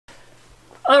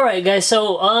Alright guys,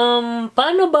 so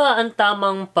paano ba ang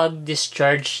tamang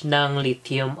pag-discharge ng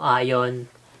lithium ion,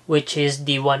 which is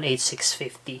the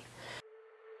 18650?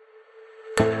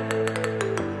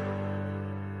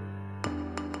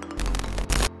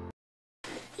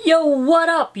 Yo, what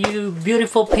up you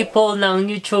beautiful people ng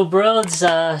YouTube worlds?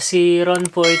 Si Ron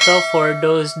po ito for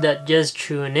those that just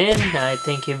tune in. I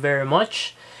thank you very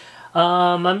much.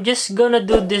 I'm just gonna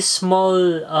do this small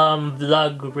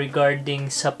vlog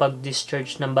regarding sa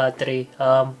pag-discharge ng battery.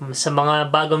 Sa mga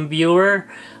bagong viewer,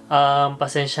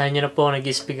 pasensyahan nyo na po,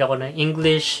 nag-speak ako ng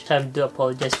English. I do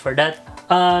apologize for that.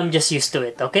 Just used to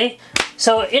it, okay?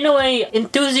 So, in a way,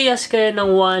 enthusiast kayo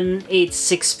ng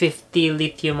 18650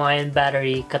 lithium-ion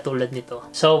battery katulad nito.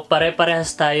 So,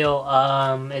 pare-parehas tayo.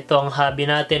 Ito ang hobby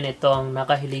natin, ito ang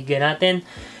nakahiligan natin.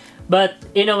 But,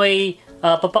 in a way,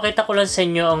 papakita ko lang sa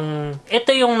inyo ito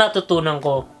yung natutunan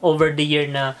ko over the year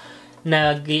na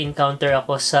nag-encounter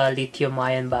ako sa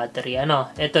lithium-ion battery.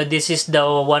 This is the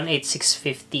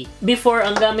 18650. Before,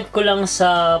 ang gamit ko lang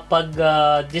sa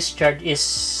pag-discharge is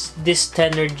this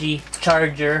Tenergy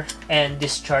charger and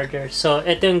Discharger. So,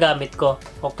 ito yung gamit ko.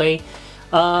 Okay?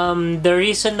 The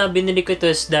reason na binili ko ito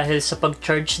is dahil sa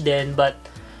pag-charge din, but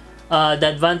the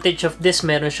advantage of this,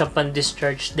 meron siyang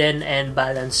pan-discharge din and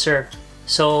balancer.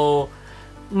 So,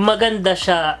 maganda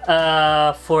siya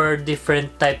for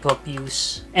different type of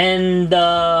use. And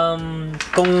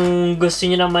kung gusto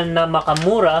niyo naman na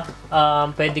makamura,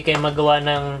 pwede kayo magawa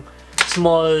ng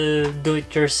small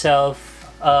do-it-yourself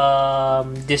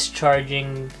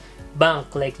discharging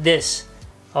bank like this.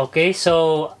 Okay,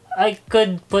 so I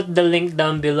could put the link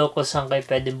down below kung saan kayo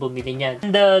pwede bumili niyan.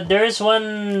 And there's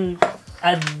one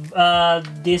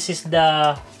this is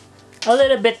the a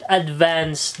little bit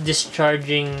advanced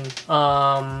discharging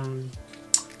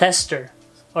tester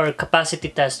or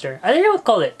capacity tester. I don't know what to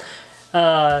call it.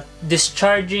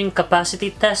 Discharging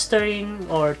capacity testing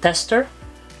or tester,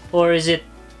 or is it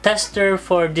tester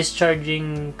for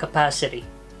discharging capacity?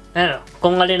 I don't know.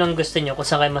 Kung alin ang gusto nyo, kung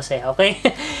saan kayo masaya, okay?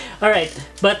 Alright.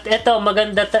 But ito,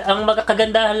 maganda, ang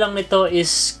magkagandahan lang nito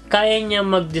is kaya niya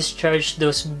mag-discharge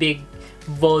those big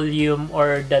volume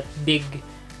or that big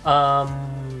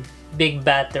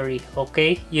battery,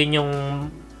 okay?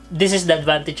 This is the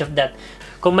advantage of that.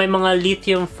 Kung may mga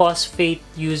lithium phosphate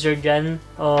user dyan,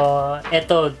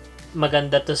 eto,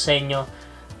 maganda to sa inyo.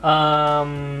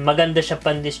 Maganda siya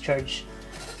pan-discharge.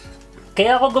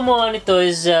 Kaya ako gumawa nito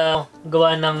is,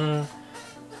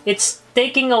 it's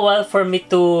taking a while for me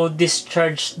to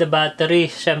discharge the battery.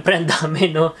 Syempre, ang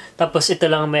dami, no? Tapos ito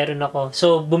lang meron ako.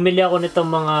 So, bumili ako nitong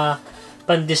mga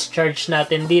pan-discharge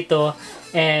natin dito.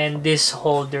 And these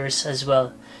holders as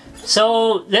well.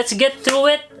 So let's get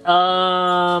through it.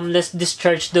 Let's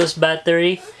discharge those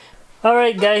battery.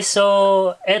 Alright guys,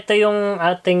 so ito yung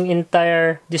ating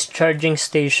entire discharging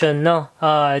station, no?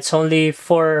 It's only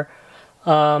 4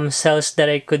 cells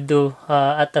that I could do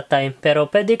at a time.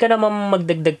 Pero pwede ka naman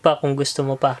magdagdag pa kung gusto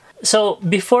mo pa. So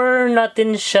before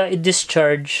natin siya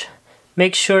i-discharge,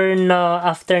 make sure na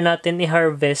after natin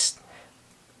i-harvest,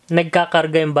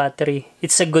 nagkakarga yung battery.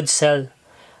 It's a good cell.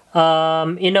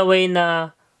 In a way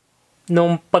na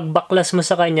nung pagbaklas mo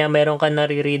sa kanya, meron ka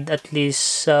nare-read at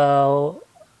least 1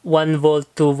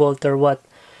 volt, 2 volt or what.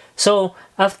 So,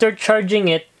 after charging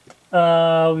it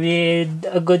with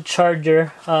a good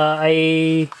charger,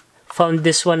 I found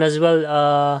this one as well,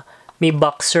 Mi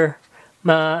Boxer.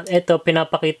 Ito,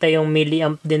 pinapakita yung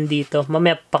milliamp din dito.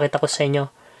 Mamaya pakita ko sa inyo.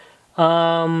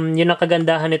 Yun ang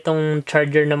kagandahan nitong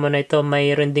charger naman na ito,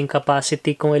 mayroon ding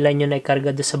capacity kung ilan yun ay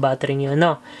karga doon sa battery nyo,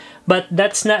 no? But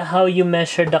that's not how you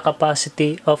measure the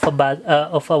capacity of a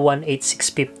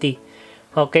 18650.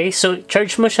 Okay, so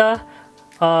charge mo siya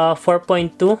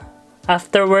 4.2.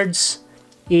 Afterwards,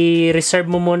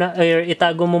 i-reserve mo muna or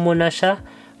itago mo muna siya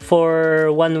for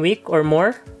 1 week or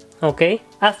more. Okay?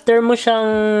 After mo siyang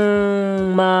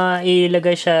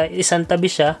mailagay siya, isang tabi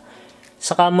siya,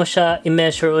 saka mo siya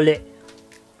i-measure uli.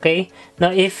 Okay?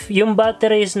 Now, if yung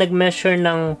battery is nag-measure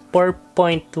ng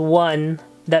 4.1,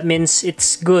 that means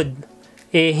it's good.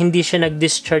 Hindi siya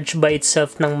nag-discharge by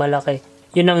itself ng malaki.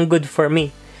 Yun ang good for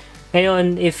me.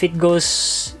 Ngayon, if it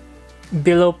goes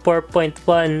below 4.1,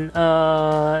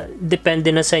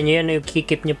 depende na sa inyo yan.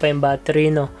 I-keep nyo pa yung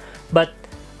battery, no? But,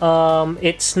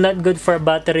 it's not good for a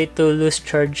battery to lose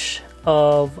charge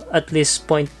of at least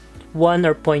 0.1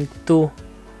 or 0.2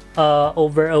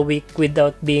 over a week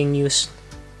without being used.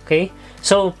 Okay?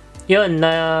 So, yun,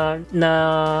 na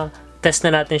test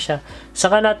na natin siya.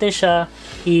 Saka natin siya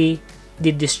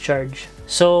i-discharge.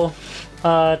 So,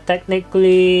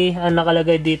 technically, ang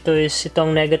nakalagay dito is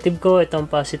itong negative ko, itong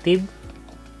positive.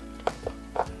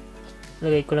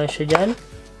 Lagay ko lang siya dyan.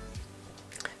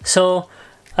 So,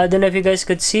 I don't know if you guys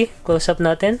could see. Close up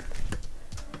natin.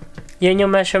 Yan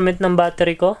yung measurement ng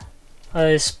battery ko.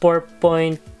 Is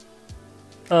 4.13.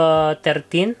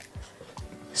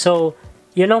 So,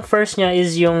 yun ang first niya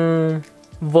is yung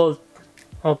volt.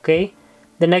 Okay?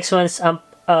 The next one is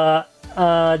the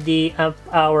amp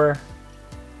hour.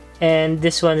 And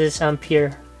this one is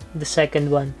ampere. The second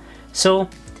one.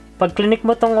 So, pag clinic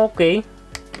mo tong okay,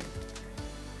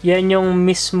 yan yung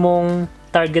mismong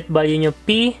target value nyo.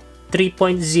 P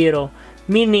 3.0.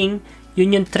 Meaning,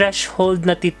 yun yung threshold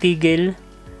na titigil.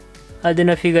 I don't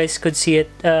know if you guys could see it.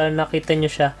 Nakita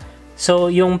nyo siya. So,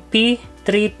 yung P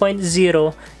 3.0,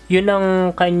 yun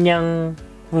ang kanyang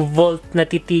volt na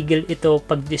titigil ito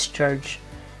pag discharge.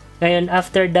 Ngayon,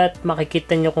 after that,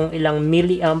 makikita nyo kung ilang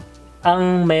milliamp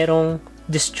ang mayroong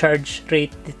discharge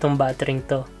rate itong battery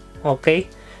to. Okay?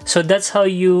 So, that's how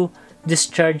you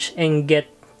discharge and get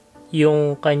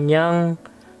yung kanyang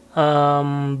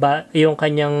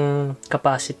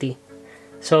capacity.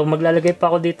 So, maglalagay pa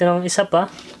ako dito ng isa pa.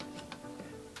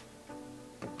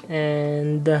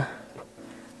 And,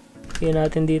 yun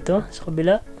natin dito sa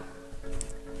kabila.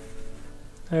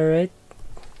 Alright.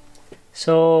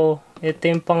 So, ito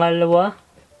yung pangalawa.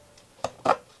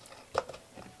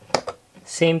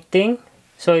 Same thing.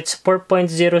 So, it's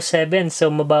 4.07. So,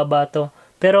 mababa to.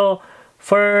 Pero,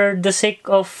 for the sake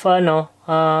of,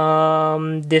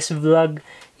 this vlog,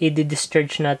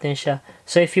 i-discharge natin siya.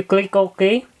 So, if you click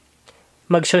OK,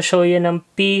 mag-show yan ng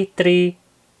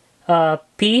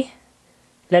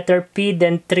letter P,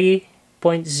 then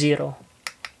 3.0.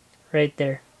 Right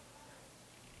there.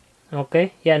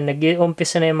 Okay? Yan,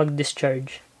 nag-umpisa na yung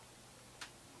mag-discharge.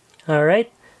 Alright?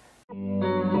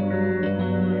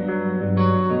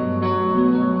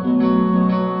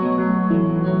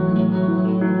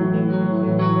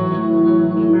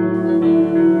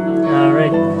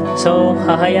 Alright. So,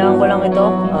 hahayaan ko lang ito.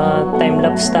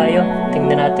 Time-lapse tayo.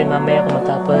 Tingnan natin mamaya kung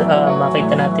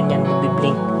makita natin yan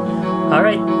mag-blink.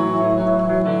 Alright.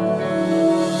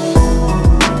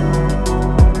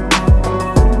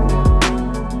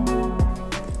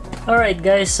 Alright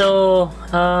guys, so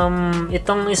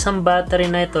itong isang battery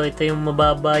na ito yung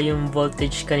mababa yung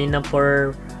voltage kanina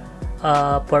for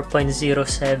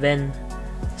 4.07.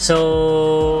 So,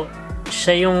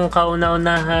 siya yung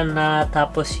kauna-unahan na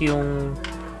tapos yung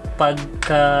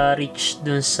pagka-reach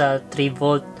dun sa 3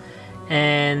 volt.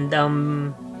 And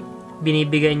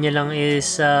binibigay niya lang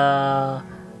is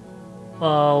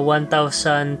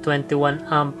 1021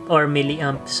 amp or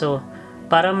milliamp. So,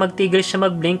 para magtigil siya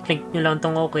mag-blink, click nyo lang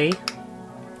tong okay.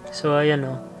 So, ayan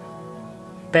o.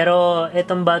 Pero,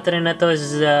 itong battery na to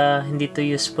is hindi to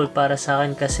useful para sa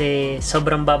akin kasi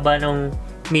sobrang baba ng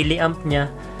milliamp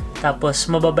niya. Tapos,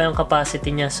 mababa yung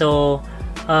capacity niya. So,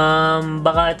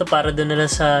 baka ito para doon na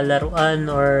lang sa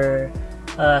laruan or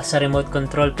sa remote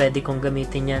control, pwede kong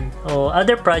gamitin yan. O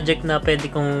other project na pwede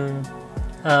kong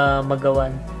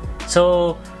magawan.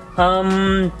 So,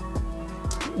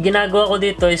 ginagawa ko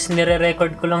dito is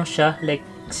nire-record ko lang siya like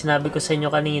sinabi ko sa inyo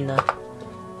kanina.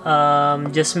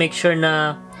 Just make sure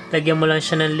na lagyan mo lang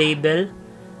siya ng label,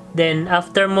 then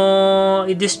after mo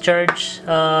i-discharge,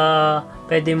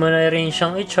 pwede mo na rin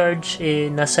siyang i-charge,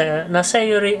 nasa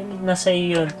iyo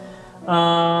yun.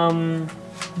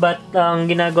 But ang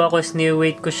ginagawa ko is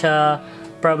ni-wait ko siya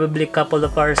probably couple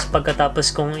of hours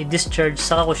pagkatapos kong i-discharge,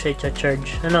 saka ko siya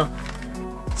i-charge.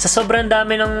 Sa sobrang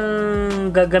dami ng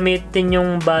gagamitin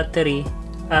yung battery,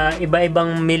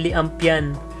 iba-ibang milliamp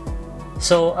yan.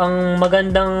 So, ang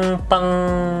magandang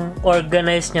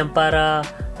pang-organize niyan para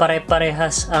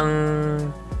pare-parehas ang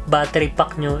battery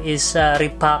pack nyo is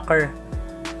repacker.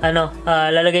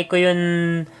 Lalagay ko yung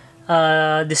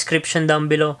description down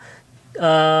below.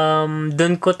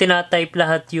 Doon ko tinatype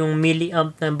lahat yung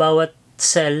milliamp ng bawat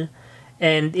cell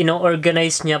and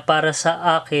ino-organize niya para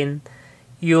sa akin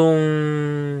yung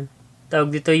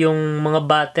tawag dito yung mga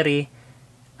battery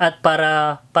at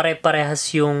para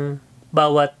pare-parehas yung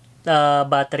bawat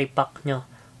battery pack nyo.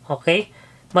 Okay?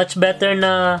 Much better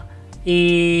na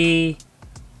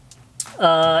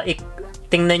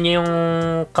tingnan nyo yung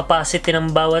capacity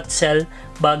ng bawat cell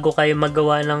bago kayo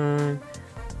magawa ng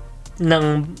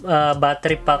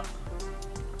battery pack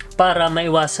para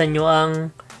maiwasan nyo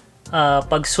ang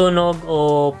pagsunog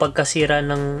o pagkasira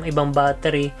ng ibang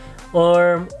battery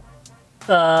or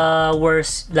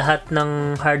worse, lahat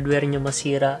ng hardware nyo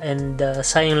masira and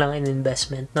sayang lang in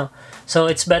investment, no? So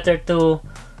it's better to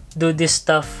do this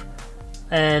stuff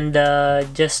and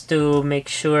just to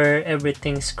make sure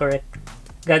everything's correct.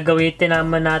 Gagawin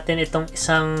naman natin itong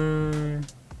isang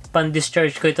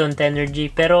pan-discharge ko itong Tenergy,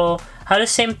 pero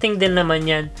halos same thing din naman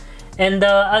yan. And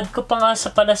add ko pa nga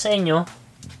pala sa inyo,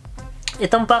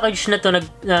 Itong package na to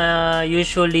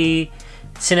usually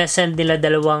sinesend nila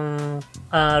dalawang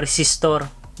resistor,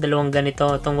 dalawang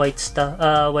ganito, itong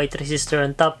white resistor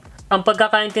on top. Ang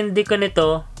pagkakaintindi ko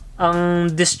nito, ang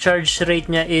discharge rate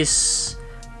niya is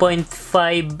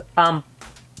 0.5 amp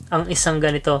ang isang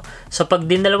ganito. So pag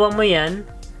dinalawa mo yan,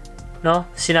 no,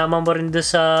 sinama mo rin do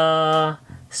sa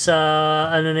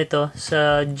ano nito,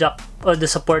 sa jack o do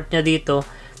sa port niya dito,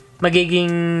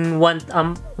 magiging 1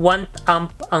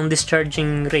 amp ang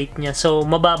discharging rate niya. So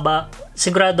mababa,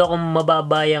 sigurado akong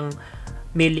mababa yung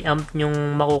milliamp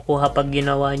yung makukuha pag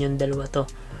ginawa yung dalawa to.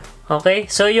 Okay,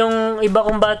 so yung iba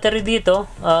kong battery dito,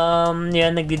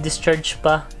 yan, nagdi-discharge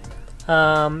pa.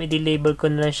 I-label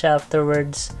ko na lang siya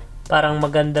afterwards. Parang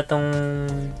maganda tong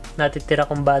natitira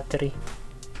kong battery.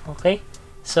 Okay,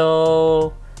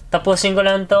 so tapusin ko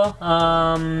lang to,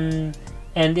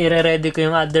 and ire-ready ko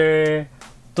yung other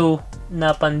 2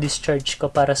 na pan-discharge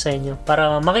ko para sa inyo,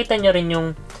 para makita nyo rin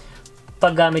yung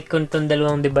paggamit ko nitong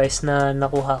dalawang device na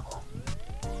nakuha ko.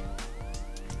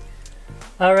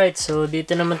 Alright, so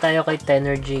dito naman tayo kay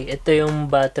Tenergy. Ito yung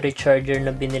battery charger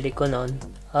na binili ko noon.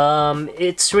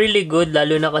 It's really good,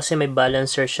 lalo na kasi may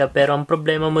balancer siya. Pero ang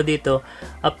problema mo dito,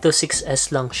 up to 6S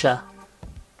lang siya.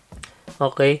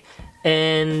 Okay?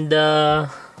 And,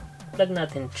 plug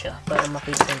natin siya para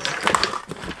makita nyo.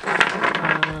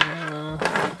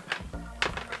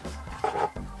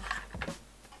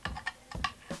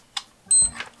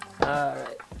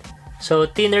 Alright. So,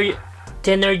 Tenergy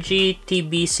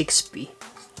TB6P.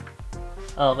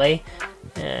 Okay.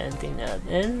 And tingnan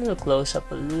natin. We'll close up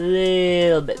a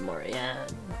little bit more. Yan.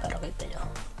 Para kita nyo.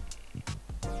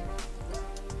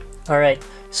 Alright.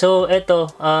 So,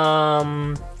 ito.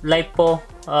 LiPo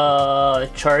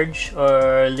charge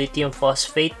or lithium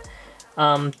phosphate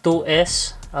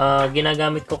 2S.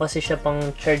 Ginagamit ko kasi siya pang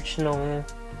charge nung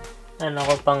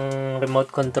pang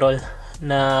remote control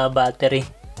na battery.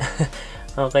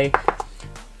 Okay.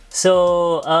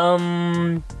 So,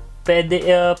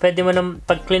 pwede mo na,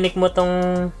 pag clinic mo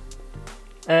itong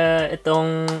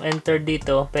enter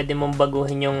dito, pwede mong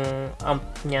baguhin yung amp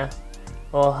niya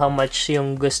o how much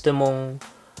yung gusto mong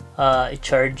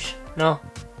i-charge, no?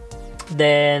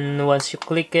 Then, once you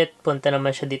click it, punta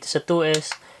naman siya dito sa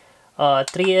 2S,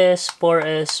 3S,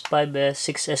 4S, 5S,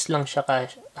 6S lang siya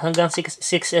hanggang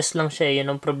 6S lang siya.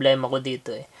 Yun ang problema ko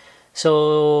dito eh.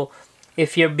 So,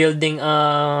 if you're building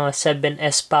a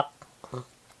 7S pack,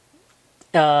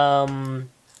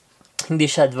 hindi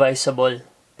siya advisable.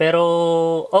 Pero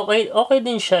okay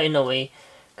din siya in a way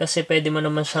kasi pwede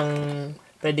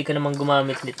ka naman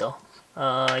gumamit nito.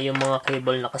 Yung mga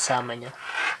cable na kasama niya.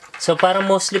 So parang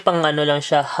mostly pang lang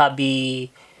siya, hobby,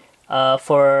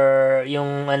 for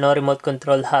yung remote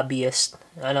control hobbyist.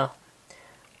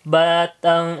 But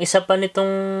ang isa pa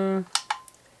nitong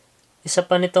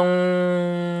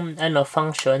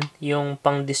function, yung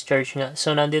pang discharge nga.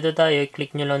 So nandito tayo,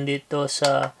 i-click nyo lang dito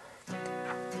sa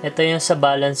ito yung sa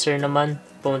balancer naman,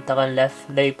 pumunta kang left,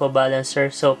 LiPo balancer.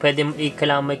 So pwede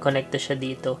kailangan mo i-connect siya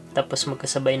dito, tapos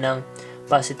magkasabay ng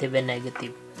positive and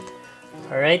negative.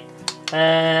 Alright,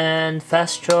 and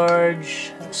fast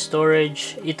charge,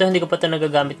 storage, ito hindi ko pa ito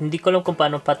nagagamit, hindi ko alam kung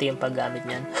paano pati yung paggamit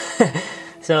nyan.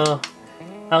 So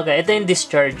okay, ito yung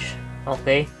discharge.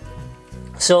 Okay,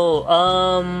 so,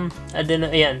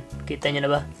 ayan, kita nyo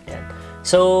na ba? Ayan.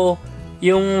 So,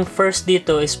 yung first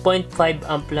dito is 0.5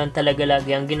 amp lang talaga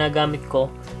lagi ang ginagamit ko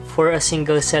for a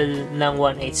single cell ng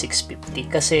 18650.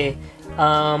 Kasi,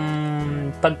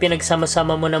 pag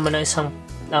pinagsama-sama mo naman ang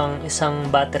isang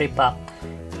battery pack,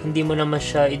 hindi mo naman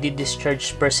siya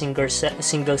i-discharge per single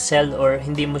cell, or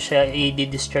hindi mo siya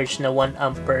i-discharge na 1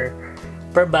 amp per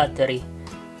battery.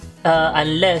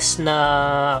 Unless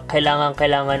na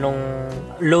kailangan nung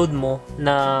load mo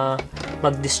na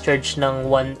mag-discharge ng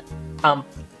 1 amp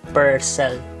per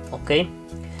cell. Okay?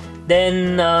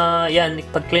 Then, yan,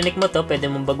 pag clinic mo to, pwede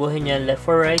mong baguhin yan left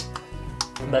or right.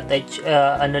 But, 0.5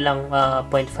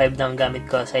 lang gamit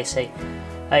ko, as I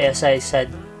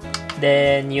said.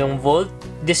 Then, yung volt,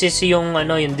 this is yung,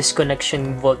 yung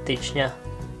disconnection voltage niya.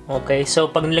 Okay? So,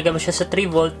 pag nilagay mo siya sa 3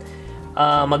 volt,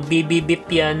 magbi-beep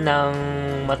yan ng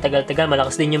matagal-tagal,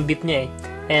 malakas din yung beep niya eh,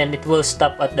 and it will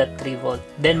stop at that 3 volt.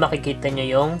 Then makikita nyo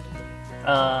yung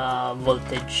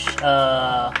voltage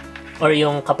or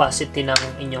yung capacity ng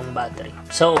inyong battery.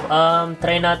 So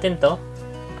try natin to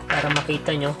para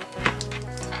makita nyo.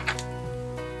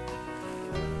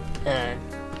 And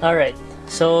alright,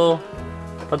 so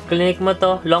pag clinic mo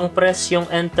to, long press yung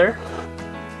enter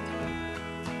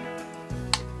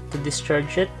to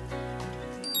discharge it.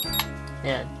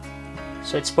 Ayan.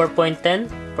 So, it's 4.10,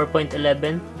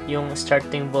 4.11 yung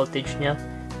starting voltage niya.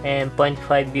 and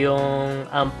 0.5 yung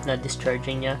amp na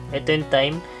discharging niya. Ito yung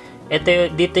time.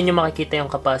 Dito nyo makikita yung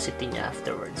capacity niya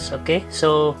afterwards. Okay?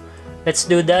 So, let's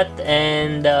do that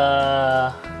and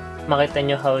makita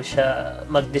nyo how siya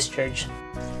mag-discharge.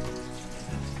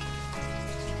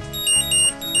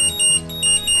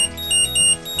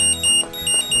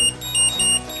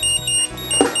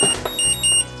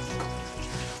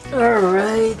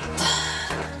 Alright.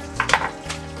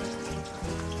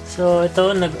 So,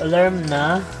 ito, nag-alarm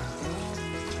na.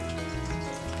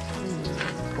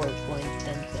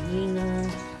 4.10 kanina.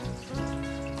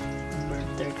 Number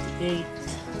 38.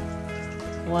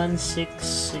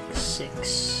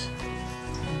 1666.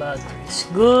 Battery's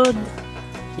good.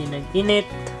 Pinag-init.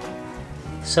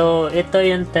 So, ito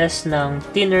yung test ng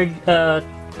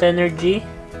Tenergy.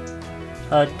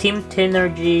 Team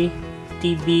Tenergy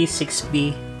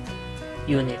TB6B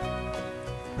unit.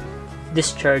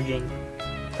 Discharging.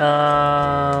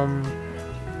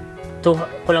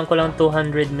 Kulang-kulang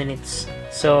 200 minutes.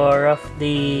 So,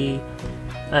 roughly,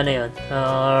 ano yun,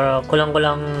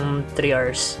 kulang-kulang 3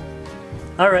 hours.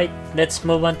 Alright, let's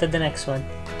move on to the next one.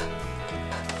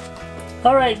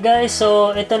 Alright guys,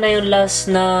 so ito na yung last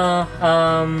na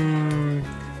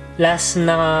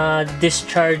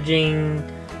discharging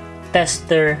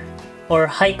tester or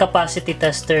high capacity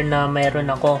tester na mayroon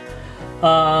ako.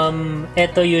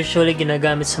 Ito usually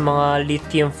ginagamit sa mga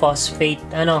lithium phosphate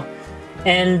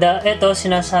and ito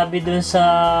sinasabi dun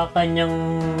sa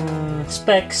kanyang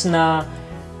specs na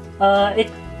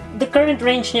the current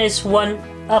range niya is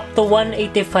up to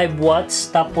 185 watts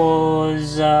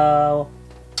tapos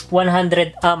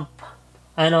 100 amp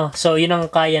so yun ang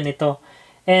kaya nito,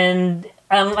 and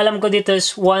ang alam ko dito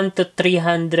is 1 to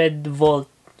 300 volt.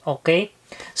 Okay,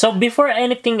 so before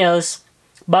anything else,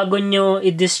 bago nyo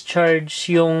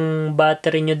i-discharge yung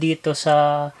battery nyo dito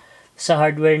sa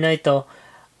hardware na ito,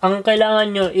 ang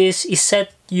kailangan nyo is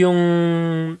iset yung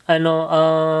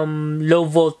low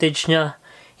voltage nya.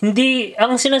 Hindi,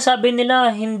 ang sinasabi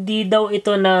nila, hindi daw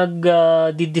ito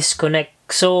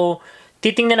di-disconnect. So,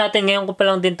 titingnan natin, ngayon ko pa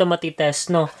lang din ito matitest,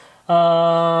 no?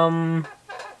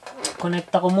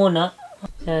 Connect ako muna.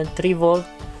 3 volt.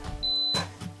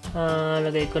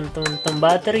 Lagay ko na itong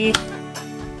battery.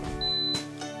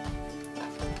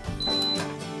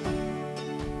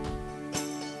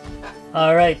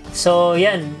 Alright, so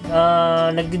yan,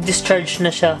 nagdi-discharge na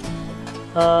siya.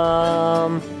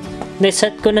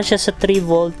 Set ko na siya sa 3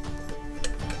 volt.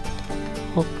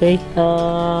 Okay,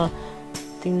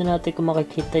 tingnan natin kung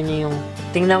makikita niyo yung,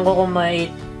 tingnan ko kung may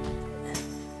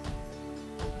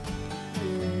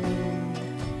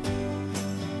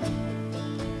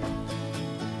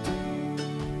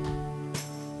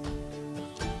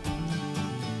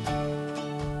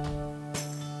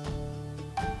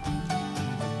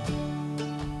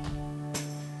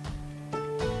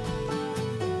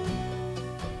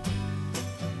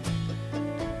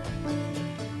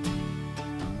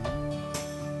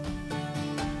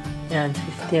yan,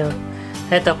 50.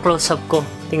 Ito, close up ko.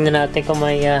 Tingnan natin kung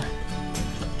may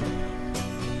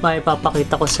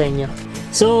papakita ko sa inyo.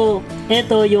 So,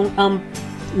 ito yung amp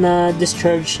na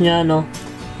discharge niya, no?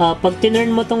 Pag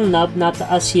tinurn mo tong knob,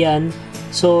 nataas yan.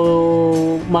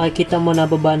 So, makikita mo na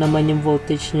baba naman yung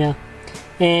voltage niya.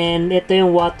 And ito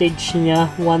yung wattage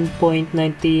niya, 1.99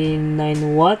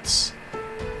 watts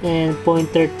and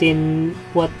 0.13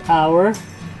 watt hour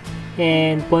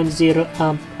and 0.0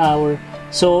 amp hour.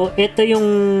 So, ito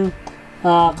yung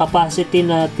capacity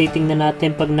na titingnan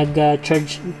natin pag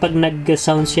nag-charge, pag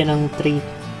nag-sound siya ng 3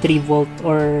 volt,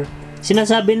 or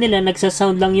sinasabi nila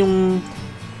nagsa-sound lang yung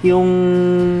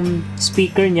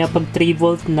speaker niya pag 3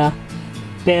 volt na,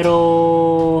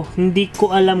 pero hindi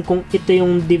ko alam kung ito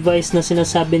yung device na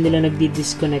sinasabi nila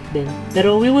nagdi-disconnect din.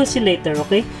 Pero we will see later,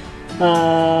 okay?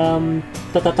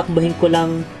 Tatatakbahin ko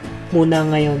lang muna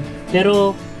ngayon.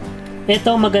 Pero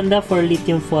ito maganda for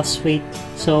lithium phosphate.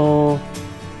 So,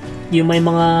 yung may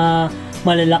mga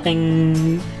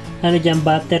malalaking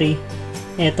battery,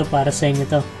 ito para sa inyo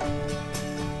to.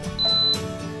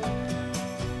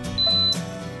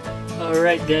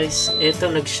 Alright guys, ito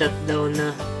nag-shutdown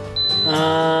na.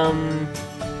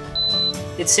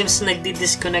 It seems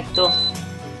nagdi-disconnect to.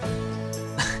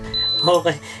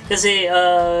 Okay, kasi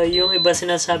yung iba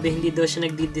sinasabi hindi daw siya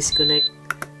nagdi-disconnect.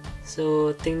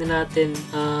 So, tingnan natin.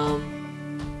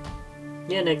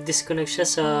 Yan, nag-disconnect siya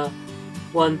sa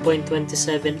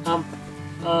 1.27 amp.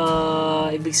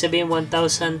 Ibig sabihin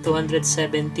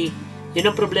 1,270. Yun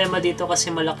ang problema dito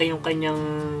kasi malaki yung kanyang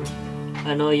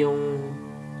yung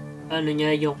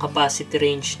capacity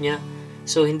range niya.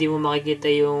 So, hindi mo makikita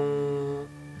yung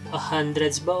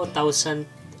hundreds ba o 1,000.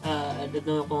 I don't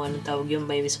know kung anong tawag yun.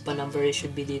 May isa pa number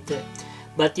should be dito.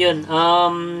 But yun,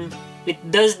 it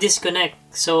does disconnect.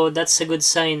 So, that's a good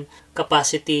sign.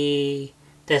 Capacity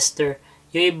tester.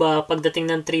 Yung iba, pagdating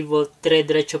ng 3 volt,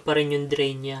 dire-diretso pa rin yung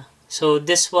drain niya. So,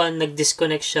 this one,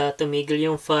 nag-disconnect siya. Tumigil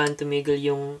yung fan, tumigil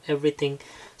yung everything.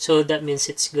 So, that means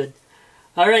it's good.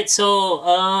 Alright, so,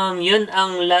 yun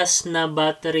ang last na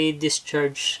battery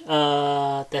discharge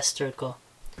tester ko.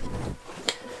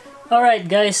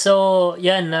 Alright guys, so,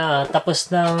 yan na.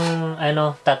 Tapos ng,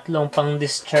 tatlong pang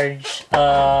discharge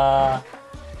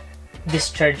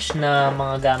na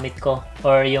mga gamit ko.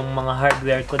 Or yung mga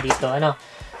hardware ko dito,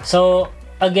 So,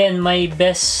 again, my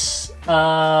best,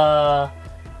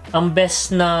 ang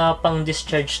best na pang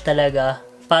discharge talaga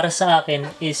para sa akin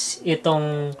is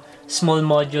itong small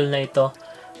module na ito.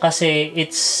 Kasi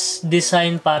it's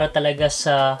designed para talaga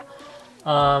sa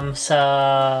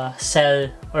cell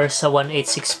or sa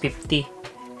 18650.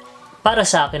 Para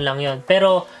sa akin lang yon.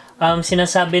 Pero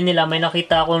sinasabi nila, may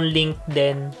nakita akong link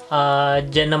din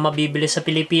dyan na mabibili sa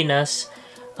Pilipinas.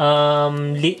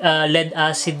 Lead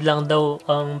acid lang daw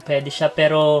ang pwede siya.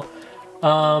 Pero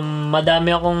madami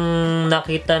akong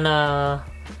nakita na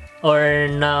or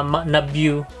na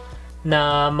view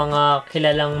na mga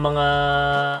kilalang mga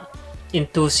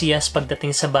enthusiast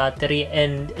pagdating sa battery,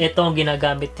 and ito ang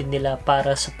ginagamit din nila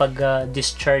para sa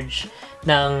pag-discharge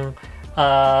ng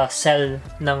cell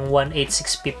ng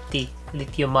 18650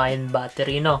 lithium-ion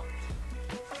battery,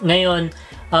 Ngayon,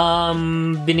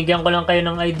 binigyan ko lang kayo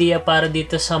ng idea para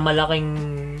dito sa malaking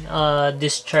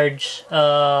discharge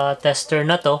tester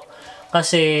na to,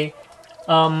 kasi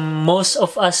most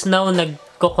of us now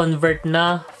nagko-convert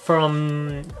na from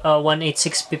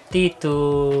 18650 to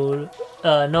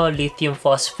lithium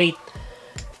phosphate.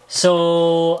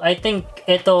 So I think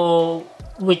ito,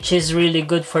 which is really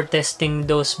good for testing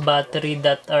those battery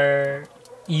that are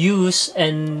used,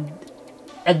 and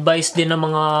advice din ng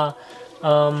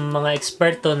mga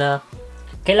eksperto na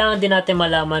kailangan din natin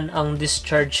malaman ang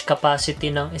discharge capacity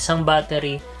ng isang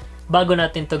battery bago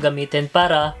natin to gamitin,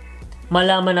 para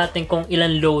malaman natin kung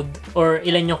ilan load or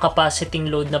ilan yung capacity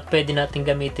load na pwede natin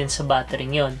gamitin sa battery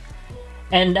yon.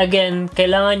 And again,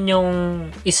 kailangan yung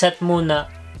iset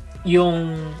muna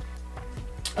yung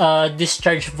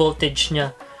discharge voltage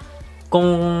niya,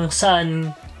 kung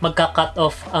saan magka-cut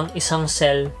off ang isang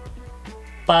cell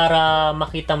para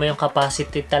makita mo yung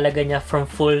capacity talaga niya from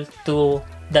full to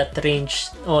that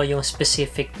range o yung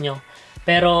specific nyo.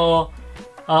 Pero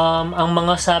ang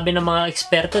mga sabi ng mga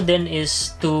eksperto din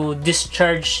is to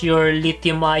discharge your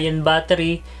lithium-ion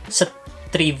battery sa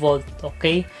 3 volt,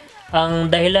 okay?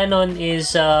 Ang dahilan nun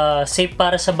is safe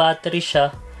para sa battery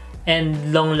siya,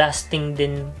 and long-lasting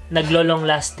din.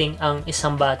 Naglo-long-lasting ang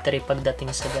isang battery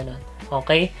pagdating sa ganun,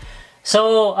 okay?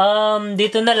 So,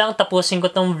 dito na lang tapusin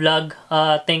ko tong vlog.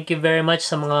 Thank you very much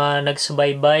sa mga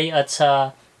nagsubaybay at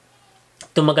sa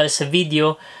tumagal sa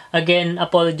video. Again,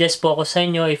 apologize po ako sa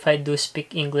inyo if I do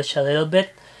speak English a little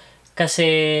bit.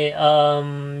 Kasi,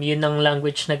 yun ang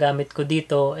language na gamit ko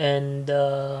dito, and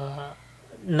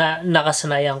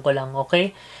nakasanayan ko lang,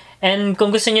 okay? And kung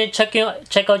gusto niyo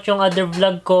check out yung other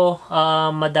vlog ko,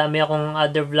 madami akong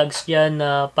other vlogs dyan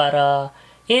para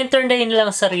i-entertain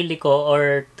lang sarili ko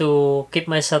or to keep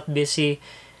myself busy.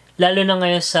 Lalo na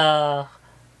ngayon sa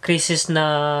crisis na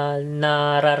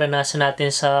nararanasan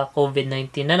natin sa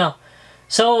COVID-19,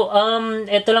 So,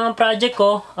 ito lang ang project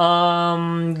ko.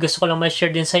 Gusto ko lang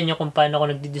ma-share din sa inyo kung paano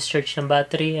ako nagdi-discharge ng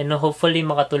battery, and hopefully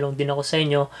makatulong din ako sa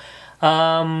inyo.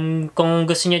 Kung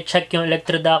gusto niyo check yung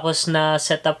Electrodacos na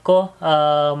setup ko,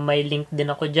 may link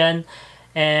din ako dyan,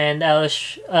 and I'll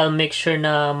make sure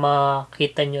na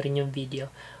makita nyo rin yung video.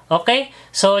 Okay?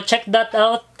 So, check that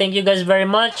out. Thank you guys very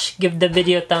much. Give the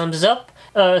video a thumbs up.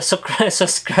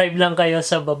 Subscribe lang kayo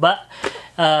sa baba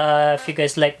if you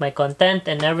guys like my content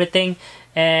and everything.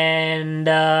 And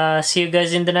see you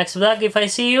guys in the next vlog. If I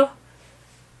see you,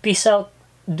 peace out.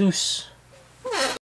 Deuce.